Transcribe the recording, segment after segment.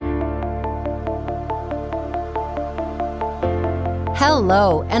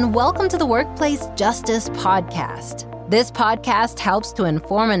Hello, and welcome to the Workplace Justice Podcast. This podcast helps to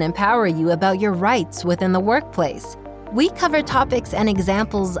inform and empower you about your rights within the workplace. We cover topics and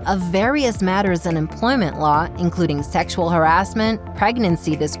examples of various matters in employment law, including sexual harassment,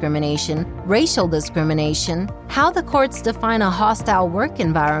 pregnancy discrimination, racial discrimination, how the courts define a hostile work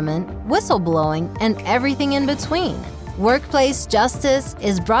environment, whistleblowing, and everything in between. Workplace Justice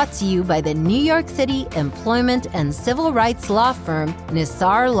is brought to you by the New York City employment and civil rights law firm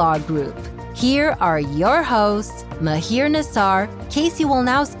Nassar Law Group. Here are your hosts, Mahir Nassar, Casey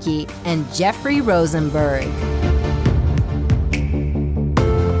Wolnowski, and Jeffrey Rosenberg.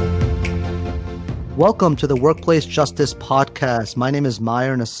 Welcome to the Workplace Justice Podcast. My name is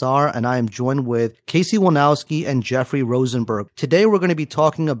Mahir Nassar, and I am joined with Casey Wolnowski and Jeffrey Rosenberg. Today, we're going to be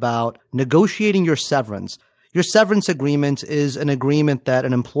talking about negotiating your severance. Your severance agreement is an agreement that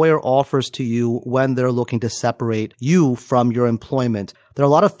an employer offers to you when they're looking to separate you from your employment. There are a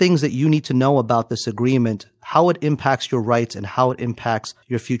lot of things that you need to know about this agreement, how it impacts your rights and how it impacts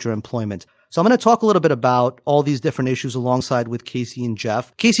your future employment. So I'm going to talk a little bit about all these different issues alongside with Casey and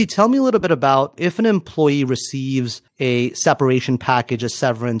Jeff. Casey, tell me a little bit about if an employee receives a separation package, a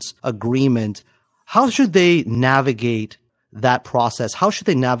severance agreement, how should they navigate that process? How should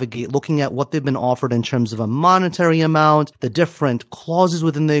they navigate looking at what they've been offered in terms of a monetary amount, the different clauses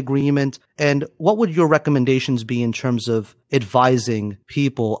within the agreement, and what would your recommendations be in terms of advising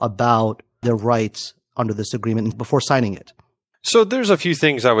people about their rights under this agreement before signing it? So there's a few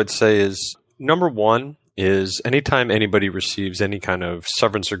things I would say is, number one is anytime anybody receives any kind of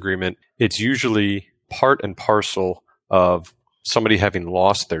severance agreement, it's usually part and parcel of somebody having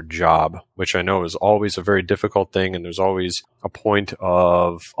lost their job, which I know is always a very difficult thing. And there's always a point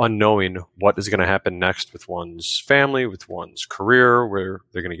of unknowing what is going to happen next with one's family, with one's career, where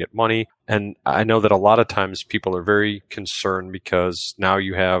they're going to get money. And I know that a lot of times people are very concerned because now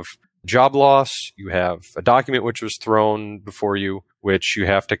you have job loss, you have a document which was thrown before you, which you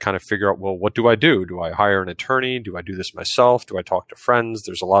have to kind of figure out, well, what do I do? Do I hire an attorney? Do I do this myself? Do I talk to friends?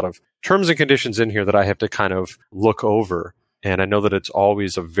 There's a lot of terms and conditions in here that I have to kind of look over. And I know that it's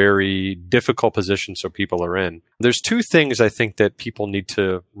always a very difficult position so people are in. There's two things I think that people need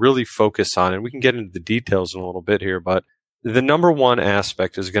to really focus on, and we can get into the details in a little bit here, but the number one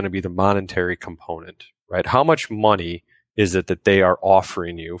aspect is going to be the monetary component, right? How much money is it that they are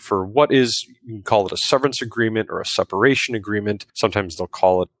offering you for what is, you can call it a severance agreement or a separation agreement. Sometimes they'll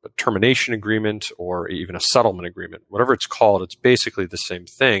call it a termination agreement or even a settlement agreement. Whatever it's called, it's basically the same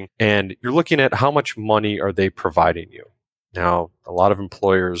thing. And you're looking at how much money are they providing you. Now, a lot of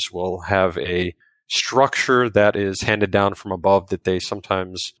employers will have a structure that is handed down from above that they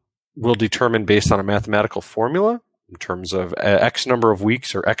sometimes will determine based on a mathematical formula in terms of X number of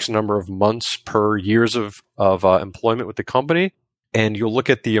weeks or X number of months per years of employment with the company. And you'll look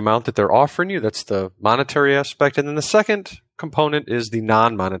at the amount that they're offering you. That's the monetary aspect. And then the second component is the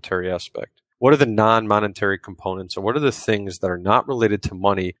non-monetary aspect. What are the non-monetary components, or what are the things that are not related to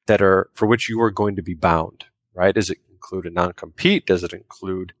money that are for which you are going to be bound, right? Does it include a non-compete? Does it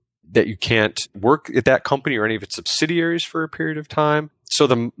include that you can't work at that company or any of its subsidiaries for a period of time? So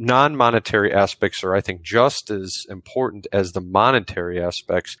the non-monetary aspects are, I think, just as important as the monetary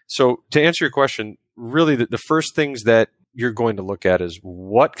aspects. So to answer your question, really the first things that you're going to look at is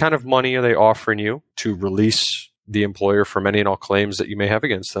what kind of money are they offering you to release the employer from any and all claims that you may have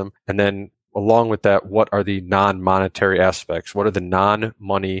against them? And then along with that, what are the non-monetary aspects? What are the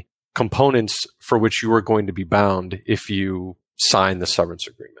non-money components for which you are going to be bound if you sign the severance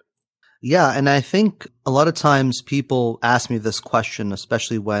agreement? Yeah, and I think a lot of times people ask me this question,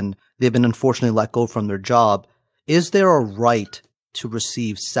 especially when they've been unfortunately let go from their job. Is there a right to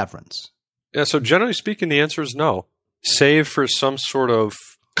receive severance? Yeah, so generally speaking, the answer is no. Save for some sort of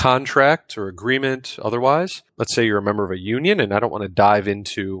contract or agreement otherwise. Let's say you're a member of a union, and I don't want to dive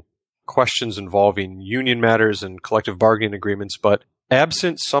into questions involving union matters and collective bargaining agreements, but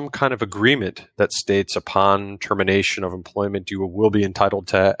absent some kind of agreement that states upon termination of employment, you will be entitled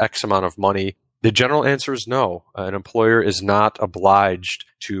to X amount of money, the general answer is no. An employer is not obliged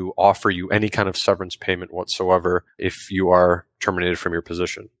to offer you any kind of severance payment whatsoever if you are terminated from your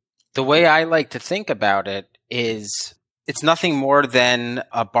position. The way I like to think about it is it's nothing more than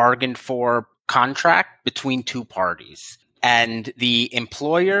a bargained for contract between two parties. And the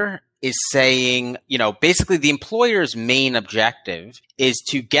employer is saying, basically the employer's main objective is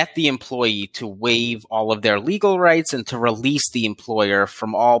to get the employee to waive all of their legal rights and to release the employer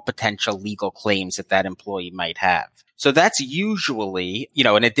from all potential legal claims that employee might have. So that's usually,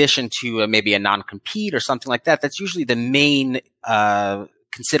 in addition to maybe a non-compete or something like that, that's usually the main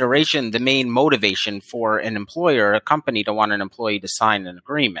consideration, the main motivation for an employer or a company to want an employee to sign an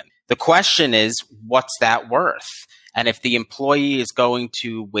agreement. The question is, what's that worth? And if the employee is going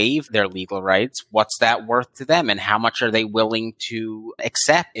to waive their legal rights, what's that worth to them? And how much are they willing to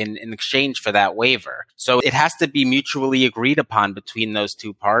accept in exchange for that waiver? So it has to be mutually agreed upon between those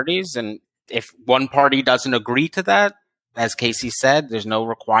two parties. And if one party doesn't agree to that, as Casey said, there's no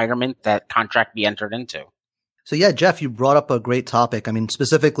requirement that contract be entered into. So yeah, Jeff, you brought up a great topic. I mean,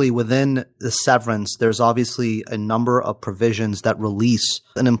 specifically within the severance, there's obviously a number of provisions that release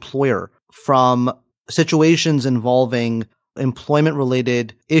an employer from situations involving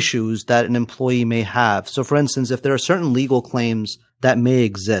employment-related issues that an employee may have. So for instance, if there are certain legal claims that may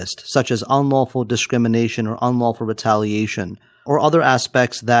exist, such as unlawful discrimination or unlawful retaliation, or other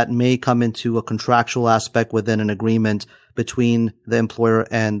aspects that may come into a contractual aspect within an agreement between the employer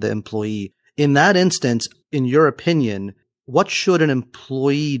and the employee. In that instance, in your opinion, what should an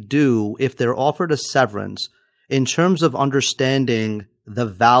employee do if they're offered a severance in terms of understanding the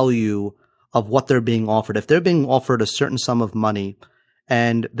value of what they're being offered? If they're being offered a certain sum of money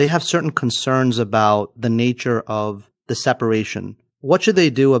and they have certain concerns about the nature of the separation, what should they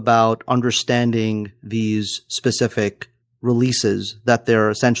do about understanding these specific releases that they're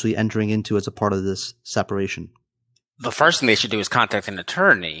essentially entering into as a part of this separation? The first thing they should do is contact an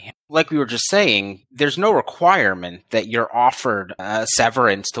attorney. Like we were just saying, there's no requirement that you're offered a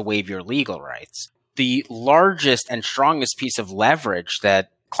severance to waive your legal rights. The largest and strongest piece of leverage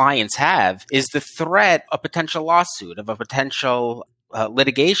that clients have is the threat of potential lawsuit, of a potential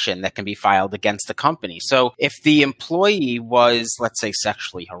litigation that can be filed against the company. So if the employee was, let's say,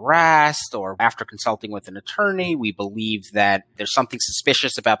 sexually harassed, or after consulting with an attorney, we believe that there's something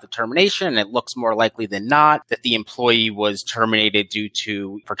suspicious about the termination, and it looks more likely than not that the employee was terminated due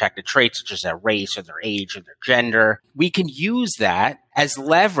to protected traits such as their race or their age or their gender, we can use that as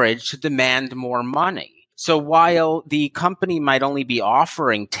leverage to demand more money. So while the company might only be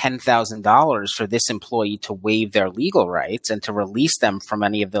offering $10,000 for this employee to waive their legal rights and to release them from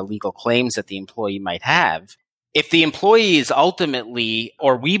any of the legal claims that the employee might have, if the employee is ultimately,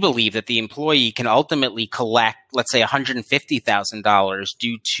 or we believe that the employee can ultimately collect, let's say, $150,000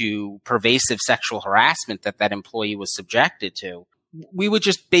 due to pervasive sexual harassment that that employee was subjected to, we would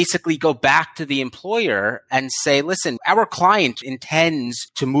just basically go back to the employer and say, listen, our client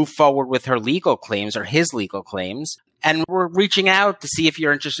intends to move forward with her legal claims or his legal claims, and we're reaching out to see if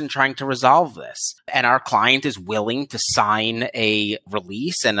you're interested in trying to resolve this. And our client is willing to sign a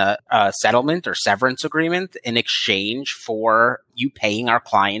release and a settlement or severance agreement in exchange for you paying our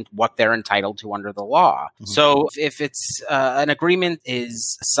client what they're entitled to under the law. Mm-hmm. So if it's an agreement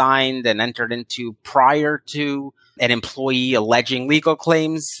is signed and entered into prior to an employee alleging legal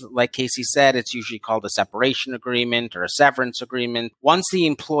claims, like Casey said, it's usually called a separation agreement or a severance agreement. Once the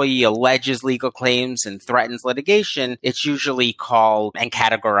employee alleges legal claims and threatens litigation, it's usually called and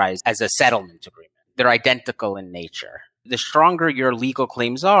categorized as a settlement agreement. They're identical in nature. The stronger your legal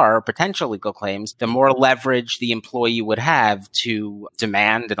claims are, potential legal claims, the more leverage the employee would have to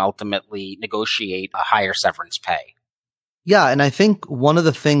demand and ultimately negotiate a higher severance pay. Yeah, and I think one of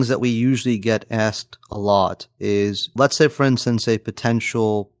the things that we usually get asked a lot is, let's say, for instance, a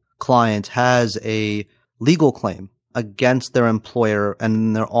potential client has a legal claim against their employer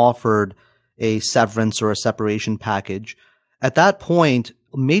and they're offered a severance or a separation package. At that point,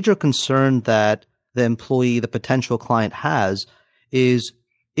 a major concern that the employee, the potential client has is,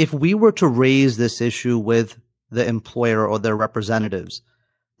 if we were to raise this issue with the employer or their representatives,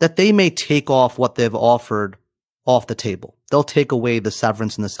 that they may take off what they've offered off the table. They'll take away the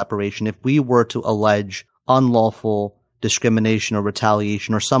severance and the separation if we were to allege unlawful discrimination or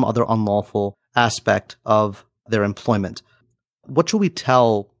retaliation or some other unlawful aspect of their employment. What should we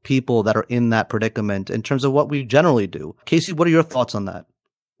tell people that are in that predicament in terms of what we generally do? Casey, what are your thoughts on that?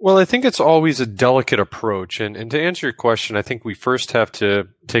 Well, I think it's always a delicate approach. And to answer your question, I think we first have to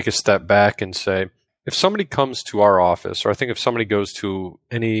take a step back and say, if somebody comes to our office, or I think if somebody goes to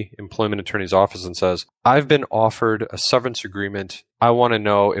any employment attorney's office and says, I've been offered a severance agreement, I want to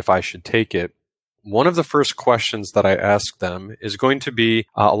know if I should take it, one of the first questions that I ask them is going to be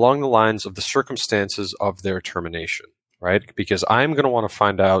along the lines of the circumstances of their termination, right? Because I'm going to want to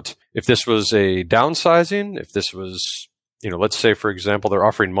find out if this was a downsizing, if this was, let's say, for example, they're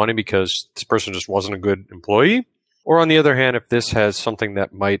offering money because this person just wasn't a good employee. Or on the other hand, if this has something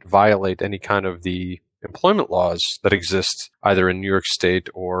that might violate any kind of the employment laws that exist either in New York State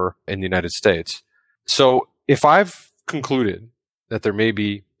or in the United States. So if I've concluded that there may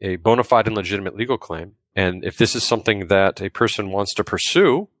be a bona fide and legitimate legal claim, and if this is something that a person wants to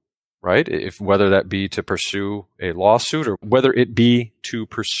pursue, right? If whether that be to pursue a lawsuit or whether it be to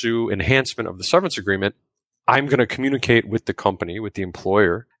pursue enhancement of the severance agreement, I'm going to communicate with the company, with the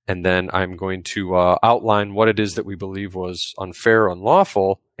employer, and then I'm going to outline what it is that we believe was unfair,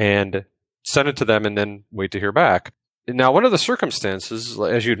 unlawful, and send it to them and then wait to hear back. Now, one of the circumstances,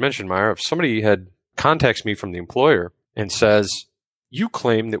 as you had mentioned, Meyer, if somebody contacts me from the employer and says, you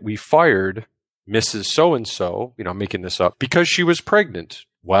claim that we fired Mrs. So-and-so, I'm making this up, because she was pregnant.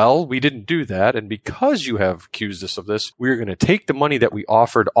 Well, we didn't do that, and because you have accused us of this, we're going to take the money that we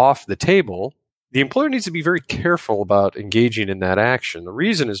offered off the table. The employer needs to be very careful about engaging in that action. The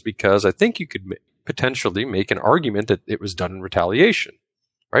reason is because I think you could potentially make an argument that it was done in retaliation,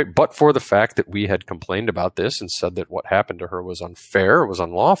 right? But for the fact that we had complained about this and said that what happened to her was unfair, was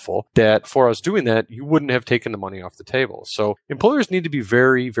unlawful, that for us doing that, you wouldn't have taken the money off the table. So employers need to be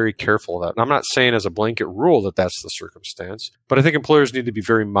very, very careful of that. And I'm not saying as a blanket rule that that's the circumstance, but I think employers need to be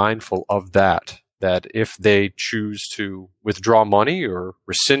very mindful of that if they choose to withdraw money or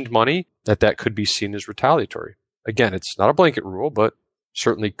rescind money, that could be seen as retaliatory. Again, it's not a blanket rule, but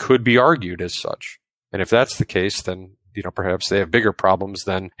certainly could be argued as such. And if that's the case, then perhaps they have bigger problems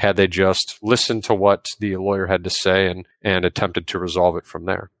than had they just listened to what the lawyer had to say and attempted to resolve it from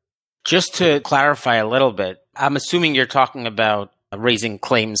there. Just to clarify a little bit, I'm assuming you're talking about raising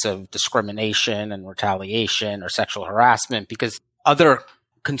claims of discrimination and retaliation or sexual harassment, because other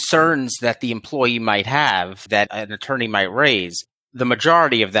concerns that the employee might have that an attorney might raise, the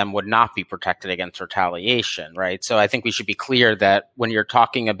majority of them would not be protected against retaliation, right? So I think we should be clear that when you're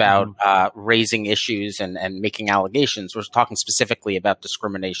talking about raising issues and making allegations, we're talking specifically about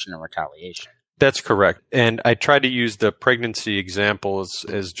discrimination and retaliation. That's correct. And I tried to use the pregnancy example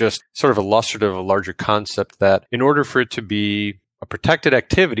as just sort of illustrative of a larger concept that in order for it to be a protected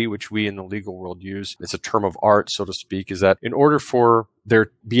activity, which we in the legal world use, it's a term of art, so to speak, is that in order for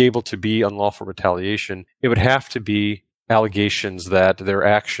there be able to be unlawful retaliation, it would have to be allegations that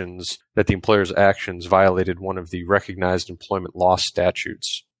that the employer's actions violated one of the recognized employment law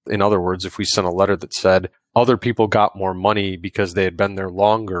statutes. In other words, if we sent a letter that said other people got more money because they had been there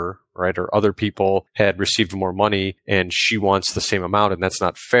longer, right, or other people had received more money and she wants the same amount and that's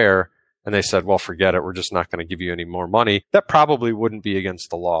not fair, and they said, well, forget it, we're just not going to give you any more money, that probably wouldn't be against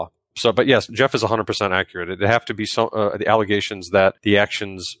the law. So, but yes, Jeff is 100% accurate. It'd have to be the allegations that the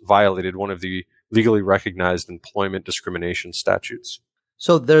actions violated one of the legally recognized employment discrimination statutes.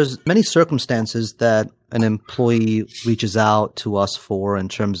 So there's many circumstances that an employee reaches out to us for in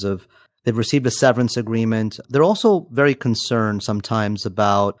terms of they've received a severance agreement. They're also very concerned sometimes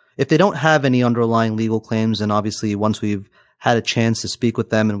about if they don't have any underlying legal claims, and obviously once we've had a chance to speak with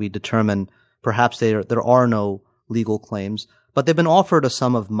them and we determine perhaps there are no legal claims, but they've been offered a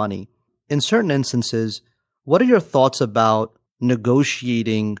sum of money. In certain instances, what are your thoughts about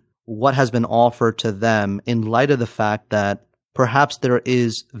negotiating what has been offered to them in light of the fact that perhaps there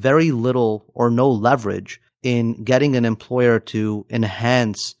is very little or no leverage in getting an employer to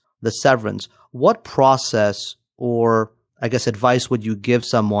enhance the severance? What process or, I guess, advice would you give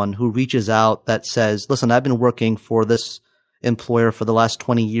someone who reaches out that says, listen, I've been working for this employer for the last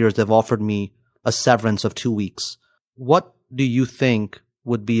 20 years. They've offered me a severance of 2 weeks. What do you think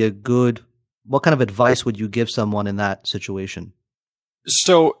would be what kind of advice would you give someone in that situation?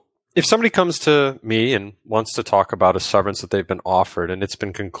 So if somebody comes to me and wants to talk about a severance that they've been offered and it's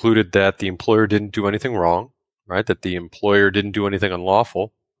been concluded that the employer didn't do anything wrong, right, that the employer didn't do anything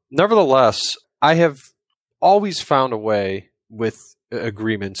unlawful, nevertheless, I have always found a way with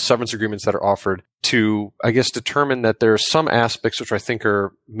severance agreements that are offered to, I guess, determine that there are some aspects which I think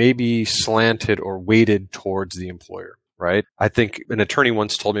are maybe slanted or weighted towards the employer, right? I think an attorney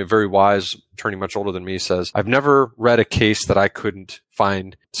once told me, a very wise attorney, much older than me, says, I've never read a case that I couldn't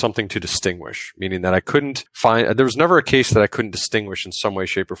find something to distinguish, meaning that there was never a case that I couldn't distinguish in some way,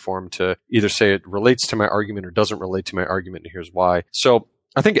 shape, or form to either say it relates to my argument or doesn't relate to my argument, and here's why. So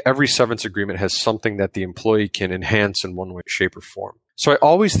I think every severance agreement has something that the employee can enhance in one way, shape, or form. So I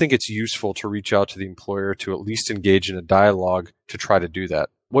always think it's useful to reach out to the employer to at least engage in a dialogue to try to do that.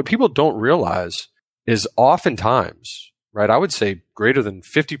 What people don't realize is oftentimes, right, I would say greater than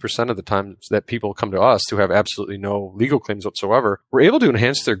 50% of the times that people come to us who have absolutely no legal claims whatsoever, we're able to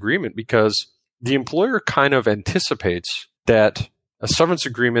enhance their agreement because the employer kind of anticipates that a severance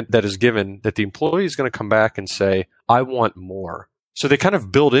agreement that is given, that the employee is going to come back and say, I want more. So they kind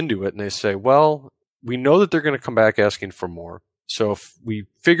of build into it and they say, well, we know that they're going to come back asking for more. So if we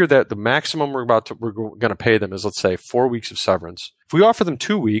figure that the maximum we're going to pay them is, let's say, 4 weeks of severance. If we offer them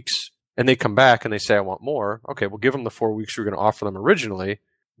 2 weeks and they come back and they say, I want more, okay, we'll give them the 4 weeks we were going to offer them originally.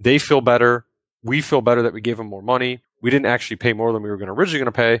 They feel better. We feel better that we gave them more money. we didn't actually pay more than we were originally going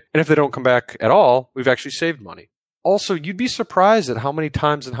to pay. And if they don't come back at all, we've actually saved money. Also, you'd be surprised at how many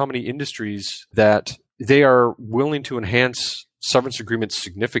times and how many industries that they are willing to enhance severance agreements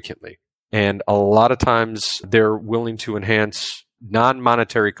significantly. And a lot of times they're willing to enhance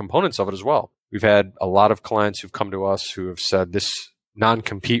non-monetary components of it as well. We've had a lot of clients who've come to us who have said this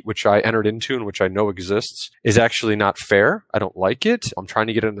non-compete, which I entered into and which I know exists, is actually not fair. I don't like it. I'm trying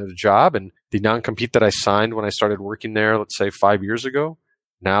to get into the job. And the non-compete that I signed when I started working there, let's say 5 years ago,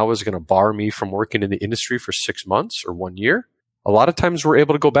 now is going to bar me from working in the industry for 6 months or 1 year. A lot of times we're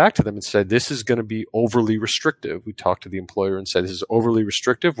able to go back to them and say, this is going to be overly restrictive. We talk to the employer and say, this is overly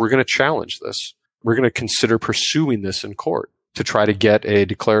restrictive. We're going to challenge this. We're going to consider pursuing this in court to try to get a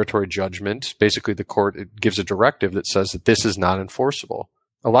declaratory judgment. Basically, the court gives a directive that says that this is not enforceable.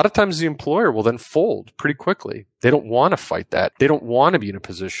 A lot of times the employer will then fold pretty quickly. They don't want to fight that. They don't want to be in a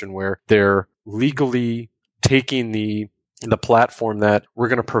position where they're legally taking the platform that we're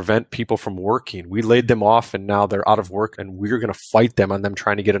going to prevent people from working. We laid them off and now they're out of work and we're going to fight them on them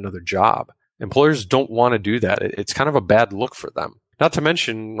trying to get another job. Employers don't want to do that. It's kind of a bad look for them. Not to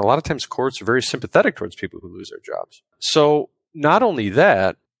mention, a lot of times courts are very sympathetic towards people who lose their jobs. So not only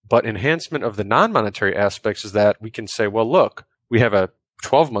that, but enhancement of the non-monetary aspects is that we can say, well, look, we have a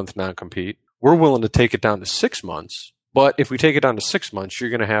 12-month non-compete. We're willing to take it down to 6 months. But if we take it down to 6 months,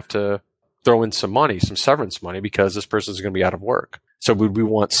 you're going to have to throw in some money, some severance money, because this person is going to be out of work. So we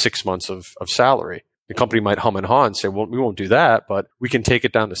want 6 months of salary. The company might hum and haw and say, well, we won't do that, but we can take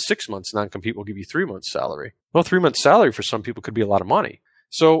it down to 6 months. Non-compete will give you 3 months salary. Well, 3 months salary for some people could be a lot of money.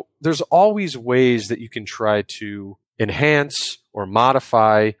 So there's always ways that you can try to enhance or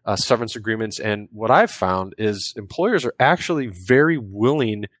modify severance agreements. And what I've found is employers are actually very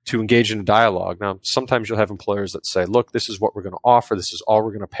willing to engage in a dialogue. Now, sometimes you'll have employers that say, look, this is what we're going to offer. This is all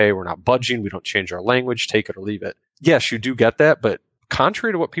we're going to pay. We're not budging. We don't change our language. Take it or leave it. Yes, you do get that. But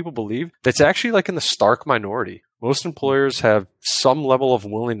contrary to what people believe, that's actually like in the stark minority. Most employers have some level of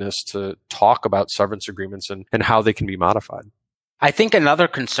willingness to talk about severance agreements and how they can be modified. I think another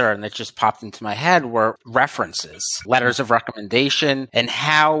concern that just popped into my head were references, letters of recommendation, and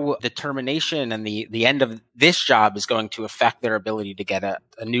how the termination and the end of this job is going to affect their ability to get a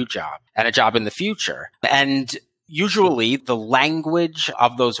new job and a job in the future. And usually the language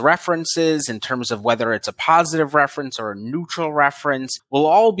of those references in terms of whether it's a positive reference or a neutral reference will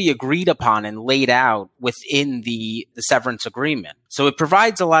all be agreed upon and laid out within the severance agreement. So it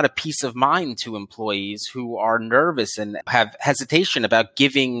provides a lot of peace of mind to employees who are nervous and have hesitation about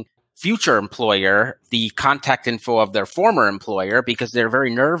giving future employer the contact info of their former employer because they're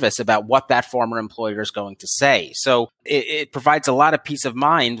very nervous about what that former employer is going to say. So it provides a lot of peace of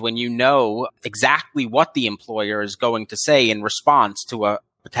mind when you know exactly what the employer is going to say in response to a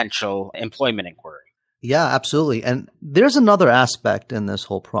potential employment inquiry. Yeah, absolutely. And there's another aspect in this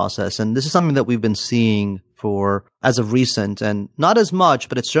whole process, and this is something that we've been seeing for as of recent, and not as much,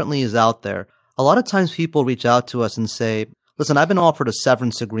 but it certainly is out there. A lot of times people reach out to us and say, listen, I've been offered a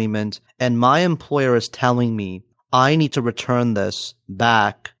severance agreement and my employer is telling me I need to return this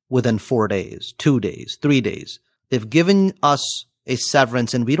back within 4 days, 2 days, 3 days. They've given us a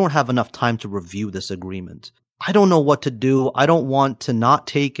severance and we don't have enough time to review this agreement. I don't know what to do. I don't want to not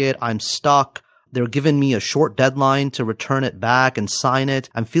take it. I'm stuck. They're giving me a short deadline to return it back and sign it.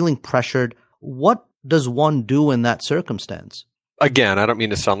 I'm feeling pressured. What does one do in that circumstance? Again, I don't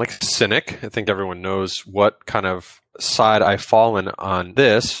mean to sound like a cynic. I think everyone knows what kind of side I've fallen on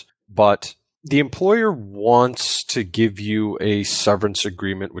this, but the employer wants to give you a severance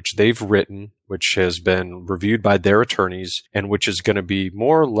agreement, which they've written, which has been reviewed by their attorneys, and which is going to be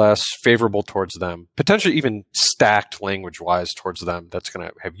more or less favorable towards them, potentially even stacked language-wise towards them. That's going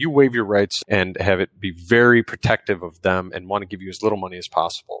to have you waive your rights and have it be very protective of them and want to give you as little money as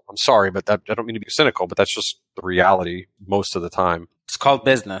possible. I'm sorry, but I don't mean to be cynical, but that's just the reality most of the time. It's called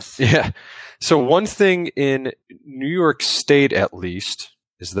business. Yeah. So one thing in New York State, at least,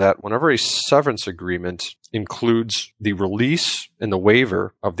 is that whenever a severance agreement includes the release and the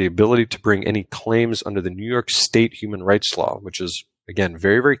waiver of the ability to bring any claims under the New York State human rights law, which is, again,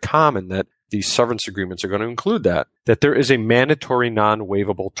 very, very common that these severance agreements are going to include that there is a mandatory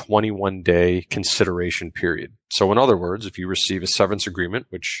non-waivable 21-day consideration period. So in other words, if you receive a severance agreement,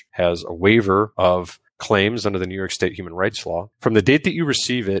 which has a waiver of claims under the New York State human rights law, from the date that you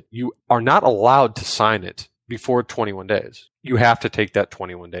receive it, you are not allowed to sign it before 21 days. You have to take that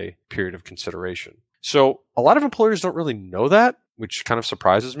 21-day period of consideration. So a lot of employers don't really know that, which kind of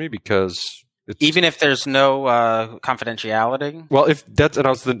surprises me because even if there's no confidentiality? Well, if that's, and that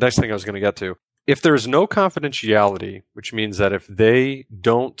was the next thing I was going to get to. If there's no confidentiality, which means that if they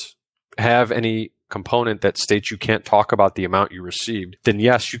don't have any component that states you can't talk about the amount you received, then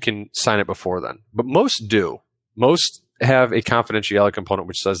yes, you can sign it before then. But most do. Most have a confidentiality component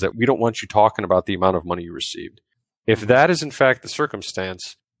which says that we don't want you talking about the amount of money you received. If that is in fact the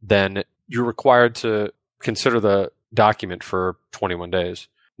circumstance, then you're required to consider the document for 21 days.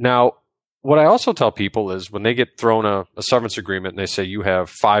 Now, what I also tell people is when they get thrown a severance agreement and they say you have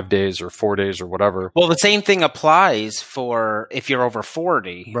 5 days or 4 days or whatever. Well, the same thing applies for if you're over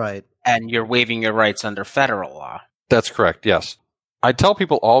 40, Right. and you're waiving your rights under federal law. That's correct, yes. I tell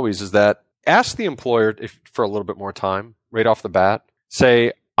people always is that ask the employer for a little bit more time right off the bat.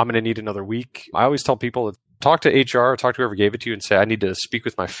 Say, I'm going to need another week. I always tell people, talk to HR or talk to whoever gave it to you and say, I need to speak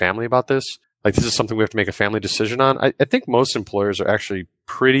with my family about this. Like, this is something we have to make a family decision on. I think most employers are actually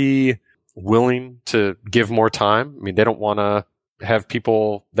pretty willing to give more time. I mean, they don't want to have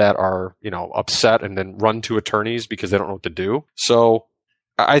people that are, upset and then run to attorneys because they don't know what to do. So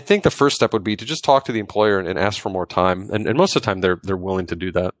I think the first step would be to just talk to the employer and ask for more time. And most of the time they're willing to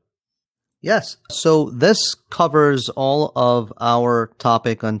do that. Yes. So this covers all of our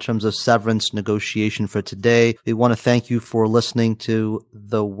topic in terms of severance negotiation for today. We want to thank you for listening to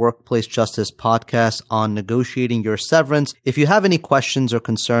the Workplace Justice podcast on negotiating your severance. If you have any questions or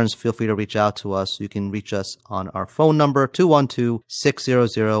concerns, feel free to reach out to us. You can reach us on our phone number,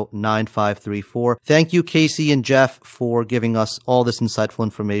 212-600-9534. Thank you, Casey and Jeff, for giving us all this insightful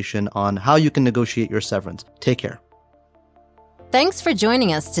information on how you can negotiate your severance. Take care. Thanks for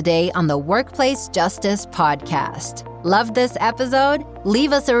joining us today on the Workplace Justice Podcast. Loved this episode?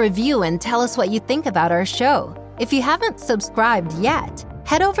 Leave us a review and tell us what you think about our show. If you haven't subscribed yet,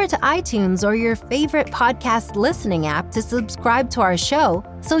 head over to iTunes or your favorite podcast listening app to subscribe to our show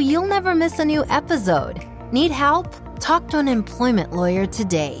so you'll never miss a new episode. Need help? Talk to an employment lawyer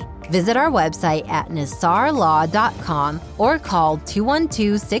today. Visit our website at nisarlaw.com or call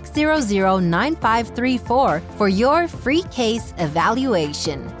 212-600-9534 for your free case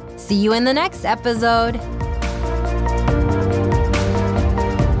evaluation. See you in the next episode.